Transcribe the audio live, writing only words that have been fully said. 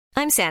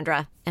I'm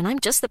Sandra, and I'm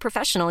just the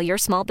professional your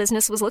small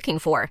business was looking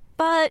for.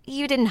 But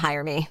you didn't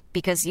hire me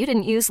because you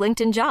didn't use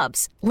LinkedIn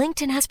Jobs.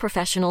 LinkedIn has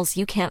professionals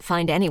you can't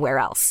find anywhere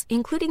else,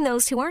 including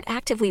those who aren't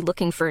actively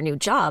looking for a new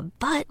job,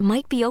 but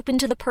might be open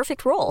to the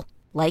perfect role,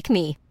 like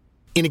me.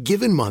 In a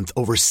given month,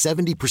 over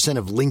 70%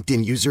 of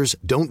LinkedIn users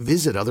don't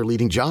visit other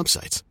leading job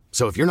sites.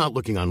 So if you're not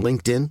looking on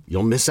LinkedIn,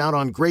 you'll miss out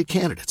on great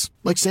candidates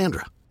like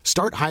Sandra.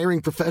 Start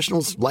hiring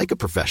professionals like a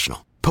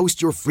professional.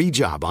 Post your free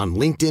job on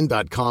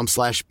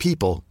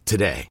linkedin.com/people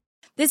today.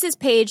 This is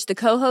Paige, the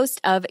co-host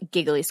of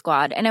Giggly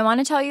Squad, and I want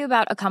to tell you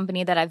about a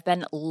company that I've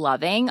been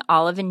loving,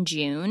 Olive &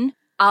 June.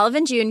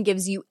 Olive & June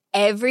gives you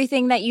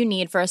everything that you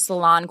need for a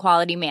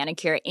salon-quality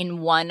manicure in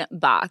one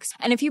box.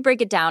 And if you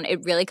break it down,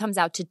 it really comes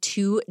out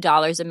to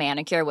 $2 a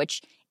manicure,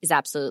 which is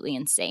absolutely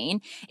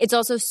insane. It's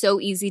also so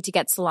easy to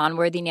get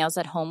salon-worthy nails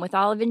at home with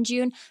Olive &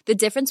 June. The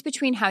difference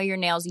between how your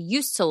nails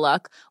used to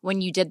look when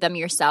you did them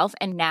yourself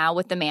and now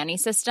with the Mani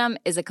system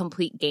is a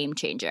complete game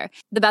changer.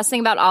 The best thing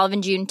about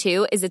Olive & June,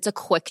 too, is it's a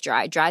quick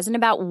dry. Dries in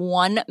about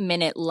 1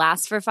 minute,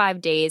 lasts for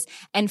 5 days,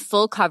 and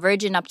full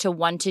coverage in up to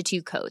 1 to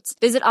 2 coats.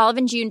 Visit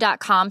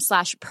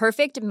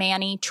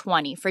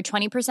oliveandjune.com/perfectmani20 for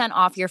 20%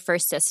 off your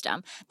first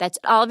system. That's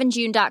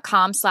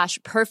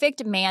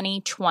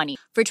oliveandjune.com/perfectmani20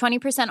 for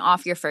 20%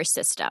 off your first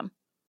system.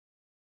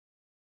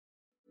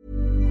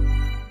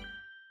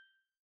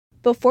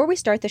 Before we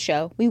start the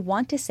show, we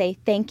want to say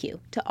thank you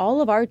to all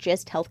of our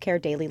GIST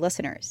Healthcare Daily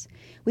listeners.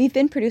 We've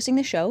been producing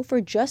the show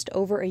for just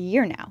over a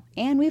year now,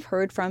 and we've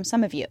heard from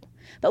some of you.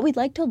 But we'd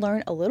like to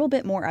learn a little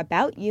bit more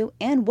about you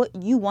and what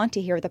you want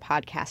to hear the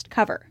podcast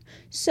cover.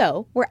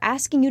 So we're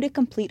asking you to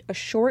complete a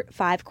short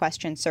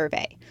 5-question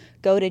survey.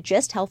 Go to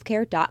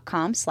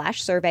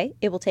gisthealthcare.com/survey.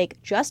 It will take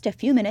just a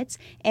few minutes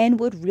and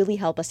would really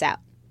help us out.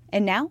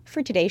 And now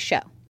for today's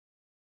show.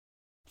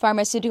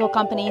 Pharmaceutical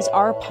companies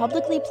are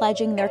publicly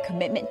pledging their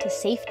commitment to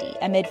safety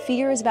amid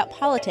fears about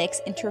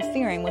politics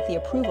interfering with the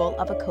approval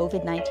of a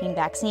COVID-19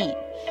 vaccine.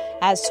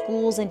 As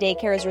schools and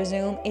daycares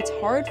resume, it's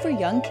hard for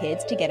young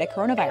kids to get a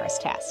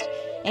coronavirus test.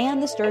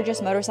 And the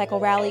Sturgis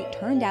Motorcycle Rally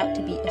turned out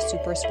to be a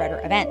super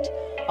spreader event.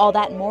 All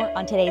that and more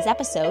on today's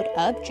episode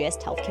of GIST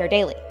Healthcare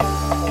Daily.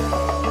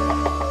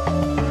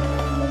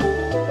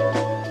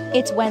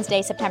 It's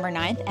Wednesday, September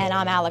 9th, and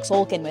I'm Alex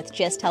Olkin with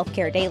GIST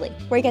Healthcare Daily,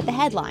 where you get the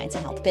headlines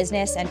in health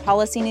business and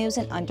policy news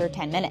in under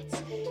 10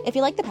 minutes. If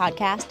you like the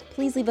podcast,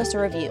 please leave us a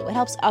review. It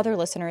helps other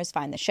listeners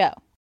find the show.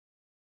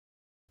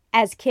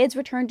 As kids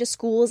return to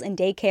schools and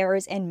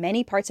daycares in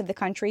many parts of the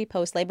country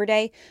post-Labor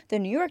Day, the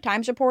New York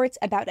Times reports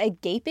about a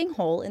gaping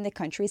hole in the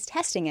country's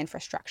testing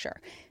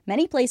infrastructure.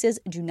 Many places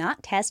do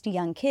not test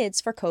young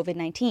kids for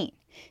COVID-19.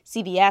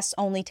 CVS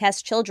only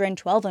tests children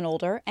 12 and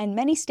older, and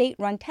many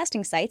state-run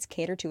testing sites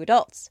cater to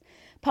adults.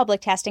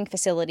 Public testing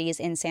facilities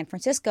in San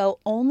Francisco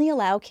only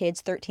allow kids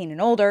 13 and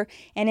older,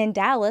 and in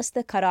Dallas,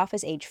 the cutoff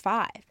is age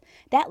 5.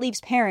 That leaves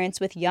parents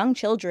with young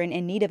children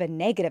in need of a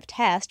negative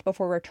test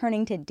before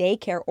returning to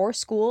daycare or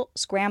school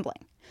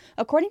scrambling.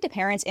 According to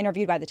parents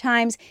interviewed by The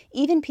Times,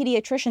 even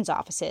pediatricians'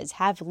 offices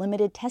have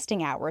limited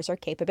testing hours or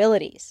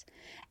capabilities.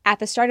 At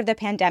the start of the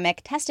pandemic,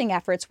 testing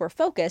efforts were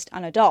focused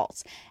on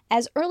adults,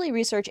 as early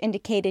research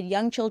indicated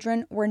young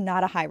children were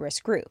not a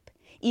high-risk group.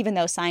 Even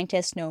though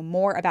scientists know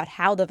more about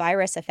how the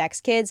virus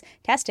affects kids,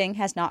 testing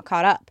has not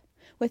caught up.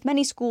 With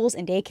many schools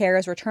and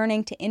daycares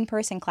returning to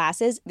in-person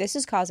classes, this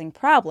is causing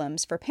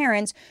problems for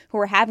parents who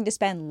are having to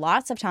spend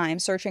lots of time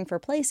searching for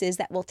places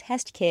that will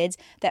test kids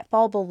that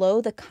fall below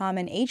the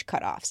common age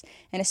cutoffs,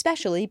 and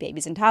especially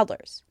babies and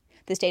toddlers.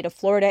 The state of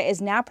Florida is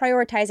now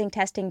prioritizing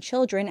testing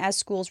children as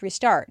schools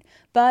restart,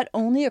 but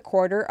only a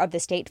quarter of the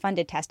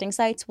state-funded testing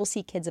sites will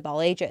see kids of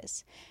all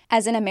ages.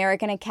 As an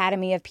American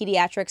Academy of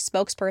Pediatrics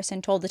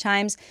spokesperson told The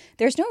Times,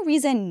 there's no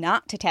reason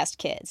not to test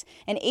kids,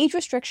 and age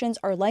restrictions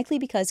are likely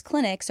because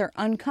clinics are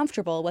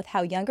uncomfortable with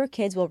how younger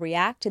kids will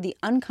react to the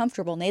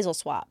uncomfortable nasal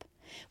swab.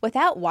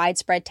 Without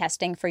widespread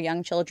testing for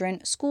young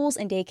children, schools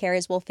and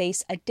daycares will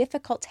face a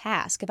difficult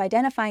task of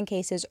identifying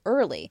cases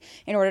early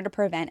in order to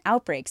prevent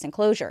outbreaks and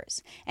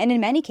closures. And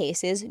in many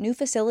cases, new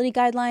facility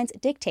guidelines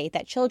dictate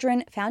that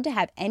children found to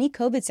have any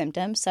COVID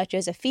symptoms, such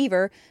as a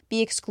fever, be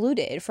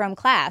excluded from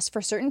class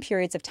for certain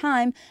periods of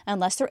time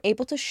unless they're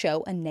able to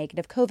show a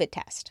negative COVID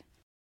test.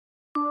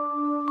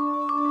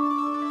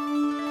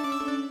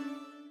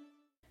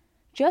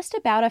 Just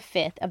about a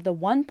fifth of the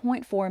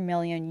 1.4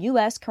 million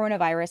U.S.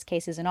 coronavirus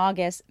cases in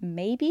August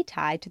may be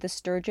tied to the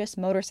Sturgis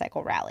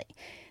Motorcycle Rally.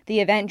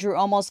 The event drew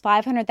almost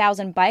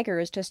 500,000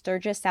 bikers to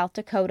Sturgis, South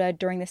Dakota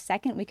during the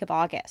second week of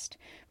August.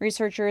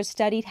 Researchers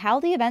studied how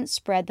the event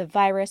spread the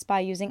virus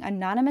by using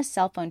anonymous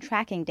cell phone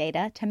tracking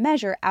data to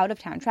measure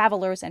out-of-town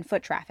travelers and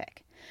foot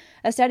traffic.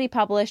 A study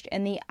published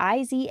in the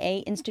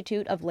IZA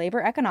Institute of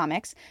Labor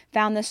Economics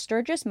found the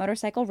Sturgis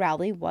Motorcycle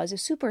Rally was a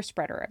super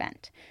spreader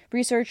event.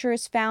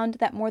 Researchers found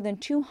that more than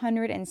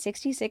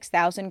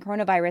 266,000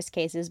 coronavirus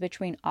cases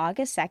between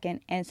August 2nd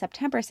and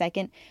September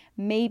 2nd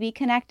may be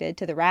connected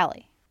to the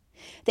rally.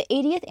 The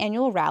 80th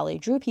annual rally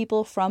drew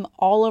people from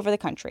all over the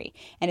country,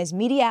 and as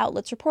media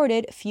outlets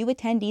reported, few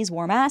attendees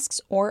wore masks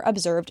or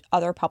observed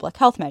other public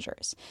health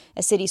measures.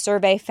 A city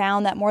survey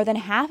found that more than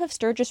half of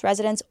Sturgis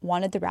residents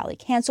wanted the rally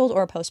canceled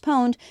or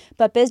postponed,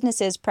 but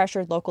businesses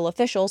pressured local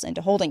officials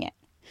into holding it.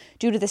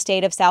 Due to the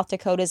state of South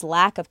Dakota's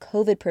lack of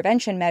COVID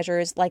prevention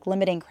measures like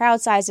limiting crowd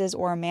sizes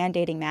or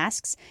mandating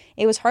masks,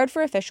 it was hard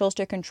for officials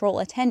to control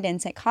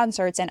attendance at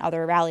concerts and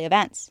other rally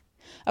events.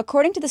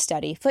 According to the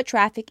study, foot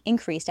traffic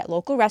increased at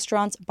local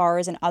restaurants,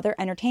 bars, and other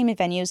entertainment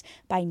venues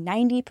by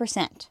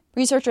 90%.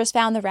 Researchers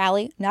found the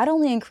rally not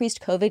only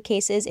increased COVID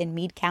cases in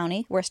Meade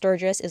County, where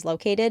Sturgis is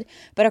located,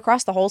 but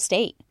across the whole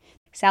state.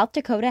 South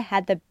Dakota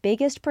had the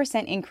biggest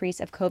percent increase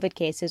of COVID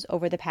cases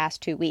over the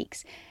past 2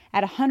 weeks,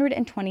 at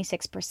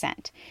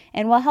 126%.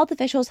 And while health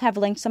officials have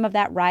linked some of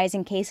that rise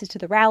in cases to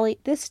the rally,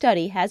 this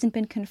study hasn't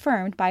been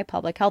confirmed by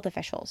public health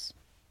officials.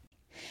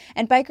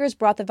 And bikers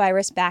brought the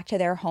virus back to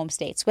their home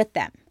states with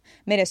them.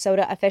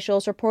 Minnesota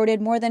officials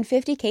reported more than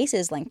 50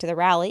 cases linked to the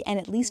rally and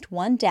at least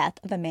one death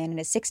of a man in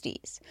his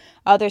 60s.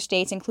 Other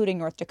states, including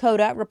North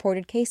Dakota,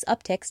 reported case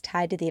upticks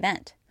tied to the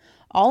event.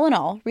 All in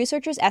all,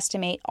 researchers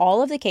estimate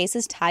all of the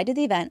cases tied to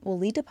the event will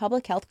lead to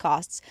public health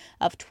costs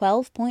of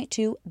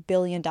 $12.2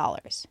 billion.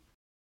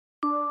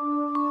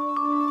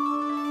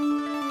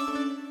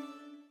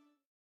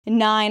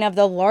 9 of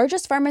the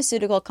largest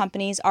pharmaceutical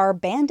companies are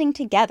banding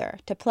together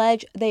to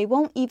pledge they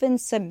won't even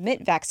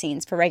submit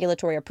vaccines for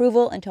regulatory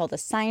approval until the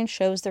science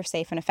shows they're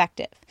safe and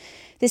effective.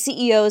 The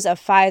CEOs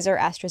of Pfizer,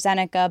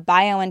 AstraZeneca,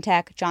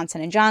 BioNTech,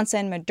 Johnson &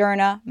 Johnson,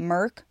 Moderna,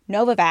 Merck,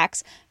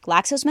 Novavax,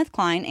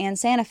 GlaxoSmithKline, and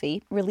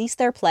Sanofi released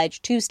their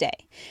pledge Tuesday.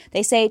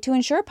 They say to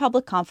ensure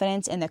public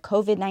confidence in the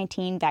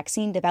COVID-19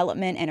 vaccine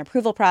development and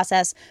approval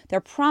process,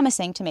 they're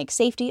promising to make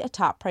safety a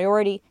top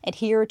priority,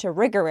 adhere to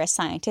rigorous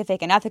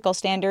scientific and ethical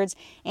standards,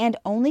 and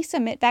only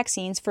submit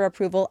vaccines for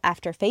approval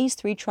after Phase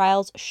 3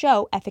 trials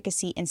show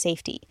efficacy and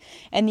safety.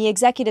 And the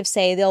executives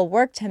say they'll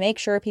work to make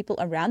sure people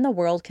around the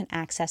world can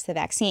access the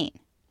vaccine.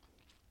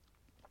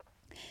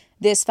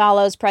 This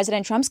follows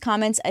President Trump's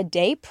comments a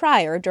day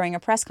prior during a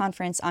press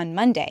conference on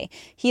Monday.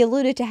 He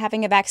alluded to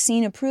having a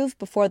vaccine approved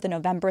before the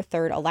November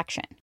 3rd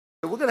election.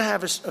 We're going to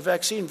have a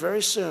vaccine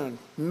very soon,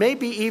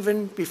 maybe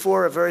even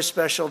before a very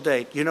special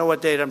date. You know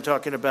what date I'm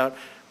talking about.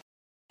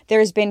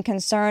 There's been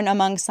concern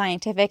among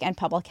scientific and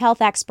public health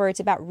experts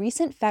about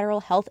recent federal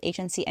health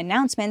agency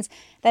announcements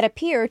that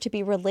appear to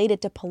be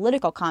related to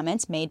political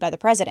comments made by the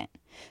president.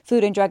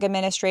 Food and Drug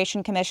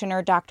Administration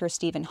Commissioner Dr.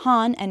 Stephen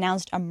Hahn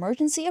announced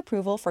emergency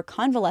approval for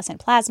convalescent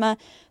plasma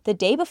the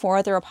day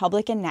before the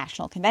Republican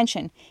National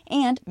Convention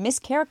and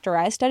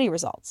mischaracterized study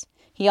results.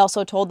 He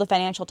also told the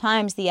Financial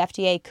Times the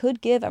FDA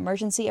could give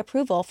emergency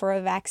approval for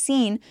a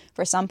vaccine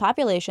for some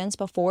populations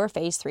before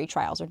Phase 3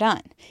 trials are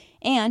done.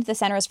 And the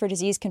Centers for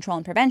Disease Control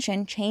and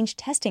Prevention changed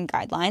testing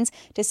guidelines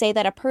to say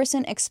that a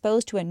person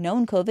exposed to a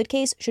known COVID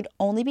case should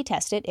only be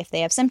tested if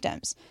they have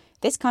symptoms.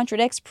 This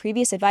contradicts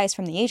previous advice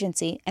from the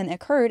agency and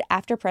occurred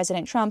after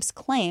President Trump's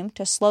claim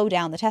to slow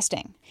down the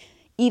testing.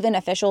 Even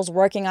officials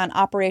working on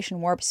Operation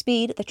Warp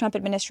Speed, the Trump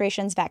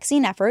administration's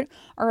vaccine effort,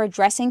 are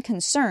addressing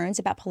concerns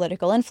about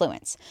political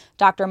influence.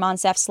 Dr.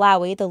 Moncef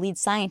Slaoui, the lead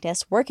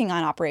scientist working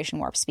on Operation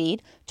Warp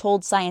Speed,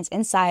 told Science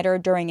Insider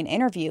during an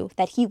interview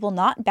that he will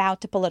not bow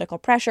to political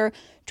pressure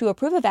to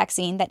approve a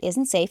vaccine that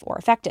isn't safe or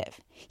effective.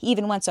 He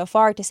even went so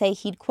far to say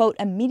he'd, quote,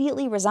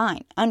 immediately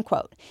resign,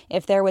 unquote,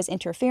 if there was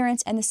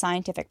interference in the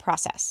scientific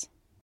process.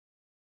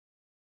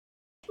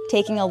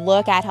 Taking a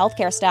look at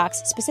healthcare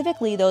stocks,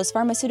 specifically those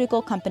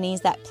pharmaceutical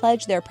companies that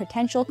pledge their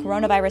potential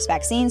coronavirus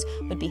vaccines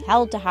would be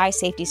held to high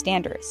safety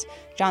standards.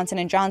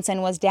 Johnson &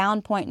 Johnson was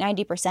down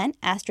 0.90%,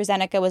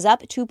 AstraZeneca was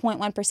up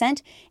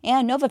 2.1%,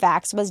 and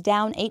Novavax was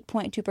down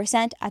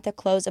 8.2% at the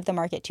close of the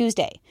market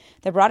Tuesday.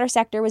 The broader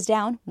sector was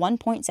down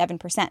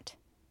 1.7%.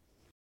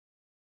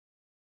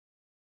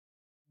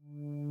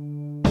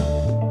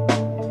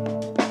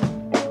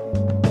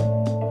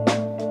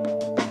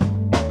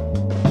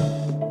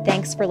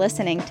 Thanks for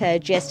listening to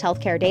GIST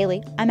Healthcare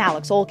Daily. I'm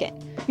Alex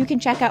Olkin. You can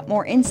check out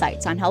more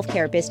insights on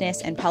healthcare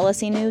business and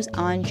policy news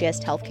on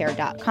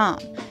gisthealthcare.com.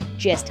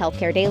 GIST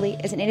Healthcare Daily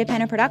is an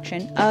independent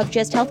production of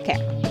GIST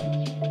Healthcare.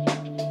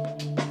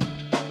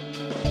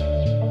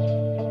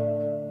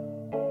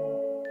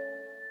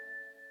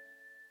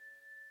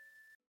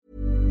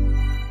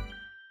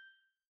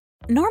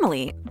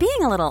 Normally, being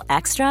a little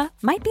extra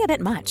might be a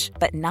bit much,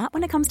 but not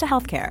when it comes to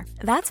healthcare.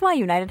 That's why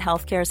United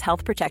Healthcare's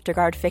Health Protector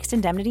Guard fixed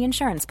indemnity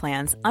insurance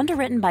plans,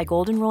 underwritten by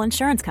Golden Rule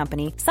Insurance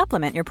Company,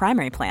 supplement your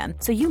primary plan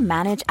so you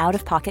manage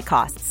out-of-pocket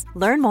costs.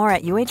 Learn more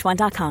at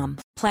uh1.com.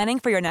 Planning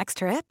for your next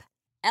trip?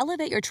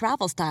 Elevate your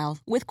travel style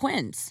with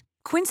Quince.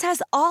 Quince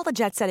has all the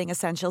jet-setting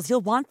essentials you'll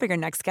want for your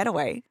next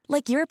getaway,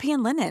 like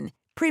European linen,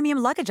 premium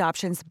luggage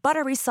options,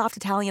 buttery soft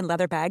Italian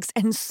leather bags,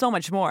 and so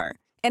much more.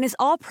 And is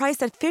all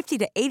priced at 50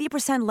 to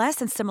 80% less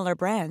than similar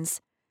brands.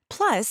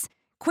 Plus,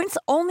 Quince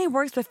only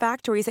works with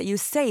factories that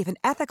use safe and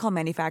ethical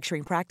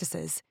manufacturing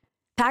practices.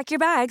 Pack your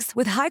bags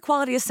with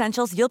high-quality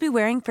essentials you'll be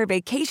wearing for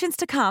vacations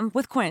to come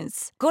with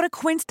Quince. Go to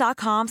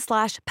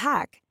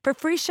quince.com/pack for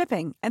free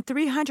shipping and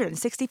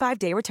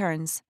 365-day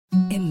returns.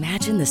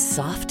 Imagine the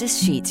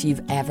softest sheets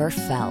you've ever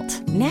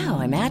felt. Now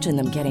imagine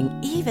them getting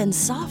even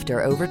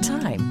softer over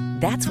time.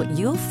 That's what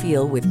you'll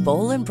feel with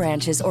Boll &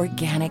 Branch's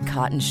organic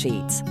cotton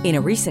sheets. In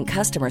a recent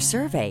customer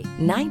survey,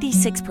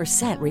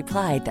 96%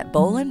 replied that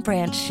Boll &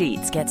 Branch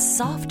sheets get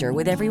softer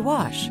with every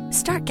wash.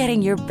 Start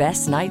getting your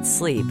best night's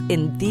sleep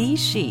in these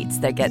sheets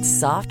that get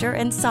softer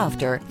and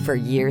softer for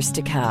years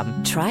to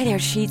come. Try their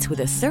sheets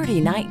with a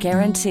 30-night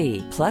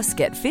guarantee. Plus,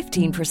 get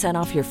 15%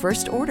 off your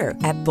first order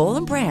at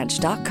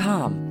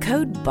bollandbranch.com.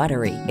 Code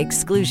BUTTERY.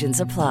 Exclusions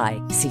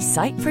apply. See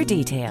site for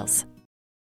details.